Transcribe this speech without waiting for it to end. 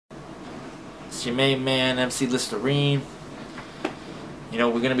It's your main man, MC Listerine. You know,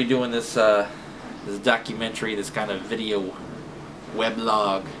 we're gonna be doing this this documentary, this kind of video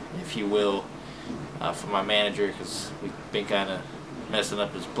weblog, if you will, for my manager, because we've been kind of messing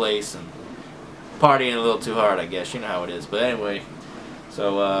up his place and partying a little too hard, I guess. You know how it is. But anyway,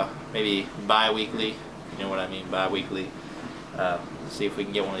 so maybe bi-weekly, you know what I mean, bi-weekly. See if we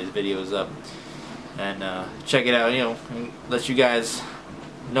can get one of these videos up and check it out, you know, and let you guys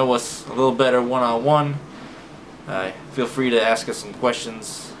know us a little better one-on-one. Feel free to ask us some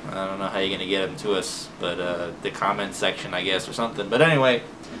questions. I don't know how you're gonna get them to us, but the comment section, I guess, or something. But anyway,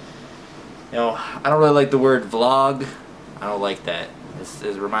 you know, I don't really like the word vlog. I don't like that.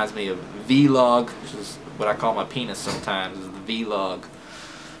 It reminds me of VLOG, which is what I call my penis sometimes, is the VLOG.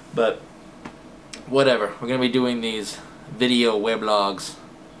 But whatever, we're gonna be doing these video weblogs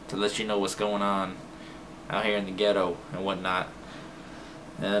to let you know what's going on out here in the ghetto and whatnot.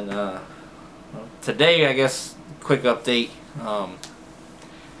 And today, I guess, quick update.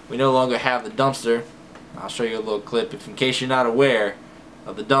 We no longer have the dumpster. I'll show you a little clip in case you're not aware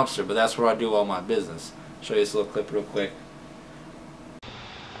of the dumpster, but that's where I do all my business. I'll show you this little clip real quick.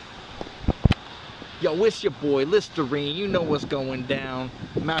 Yo, it's your boy Listerine. You know what's going down.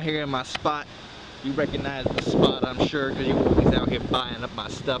 I'm out here in my spot. You recognize the spot, I'm sure, because you're always out here buying up my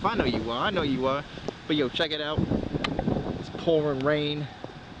stuff. I know you are. I know you are. But yo, check it out. It's pouring rain,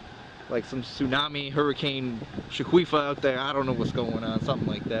 like some tsunami, hurricane Shaquifa out there. I don't know what's going on, something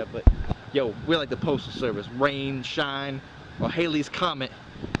like that. But yo, we're like the postal service. Rain, shine, or Haley's Comet.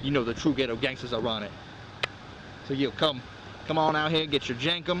 You know the true ghetto gangsters are on it. So yo, come on out here, get your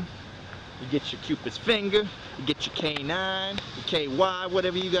jankum. You get your Cupid's finger, you get your K9, your KY,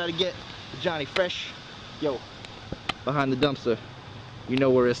 whatever you gotta get. Johnny Fresh. Yo, behind the dumpster, you know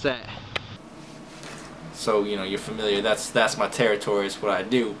where it's at. So, you know, you're familiar. That's my territory. It's what I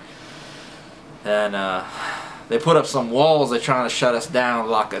do. And they put up some walls. They're trying to shut us down,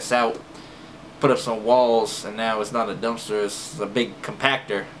 lock us out. Put up some walls, and now it's not a dumpster. It's a big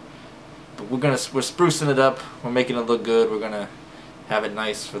compactor. But we're sprucing it up. We're making it look good. We're gonna have it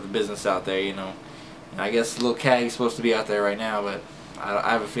nice for the business out there, you know. And I guess little Caddy's supposed to be out there right now, but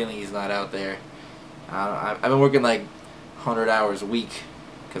I have a feeling he's not out there. I've been working like 100 hours a week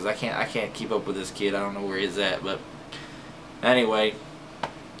because I can't keep up with this kid. I don't know where he's at, but anyway,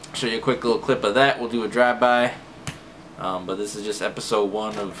 I'll show you a quick little clip of that. We'll do a drive-by, but this is just episode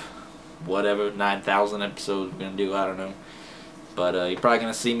 1 of whatever 9,000 episodes we're gonna do. I don't know, but you're probably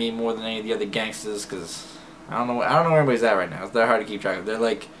gonna see me more than any of the other gangsters because I don't know where everybody's at right now. They're hard to keep track of. They're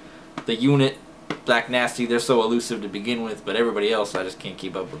like the unit, Black Nasty. They're so elusive to begin with, but everybody else, I just can't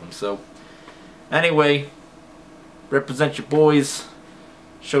keep up with them. So anyway, represent your boys.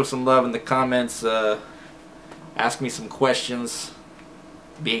 Show some love in the comments. Ask me some questions.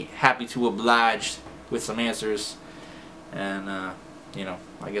 Be happy to oblige with some answers. And you know,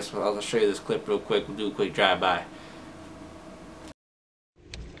 I guess I'll show you this clip real quick. We'll do a quick drive-by.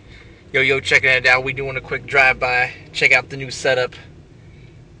 Yo, checking it out. We doing a quick drive-by. Check out the new setup.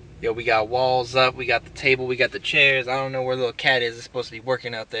 Yo, we got walls up, we got the table, we got the chairs. I don't know where little cat is. It's supposed to be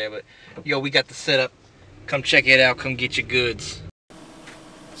working out there, but yo, we got the setup. Come check it out. Come get your goods.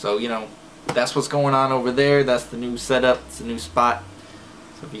 So, you know, that's what's going on over there. That's the new setup. It's a new spot.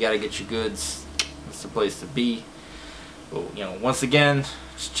 So if you got to get your goods, that's the place to be. But, you know, once again,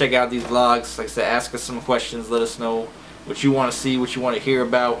 just check out these vlogs. Like I said, ask us some questions. Let us know what you want to see, what you want to hear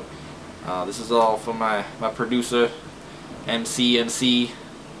about. This is all from my producer, MC.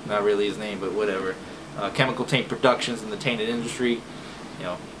 Not really his name, but whatever. Chemical Taint Productions in the tainted industry. You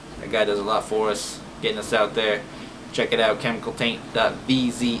know, that guy does a lot for us, getting us out there. Check it out,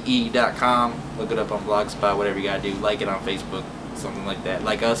 chemicaltaint.com. Look it up on Blogspot, whatever you gotta do. Like it on Facebook, something like that.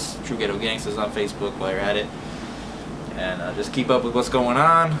 Like us, True Ghetto Gangsters on Facebook while you're at it. And just keep up with what's going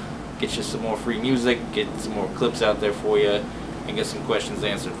on. Get you some more free music, get some more clips out there for you, and get some questions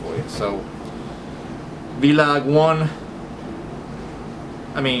answered for you. So, VLOG1.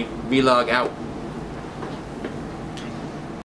 VLOG out.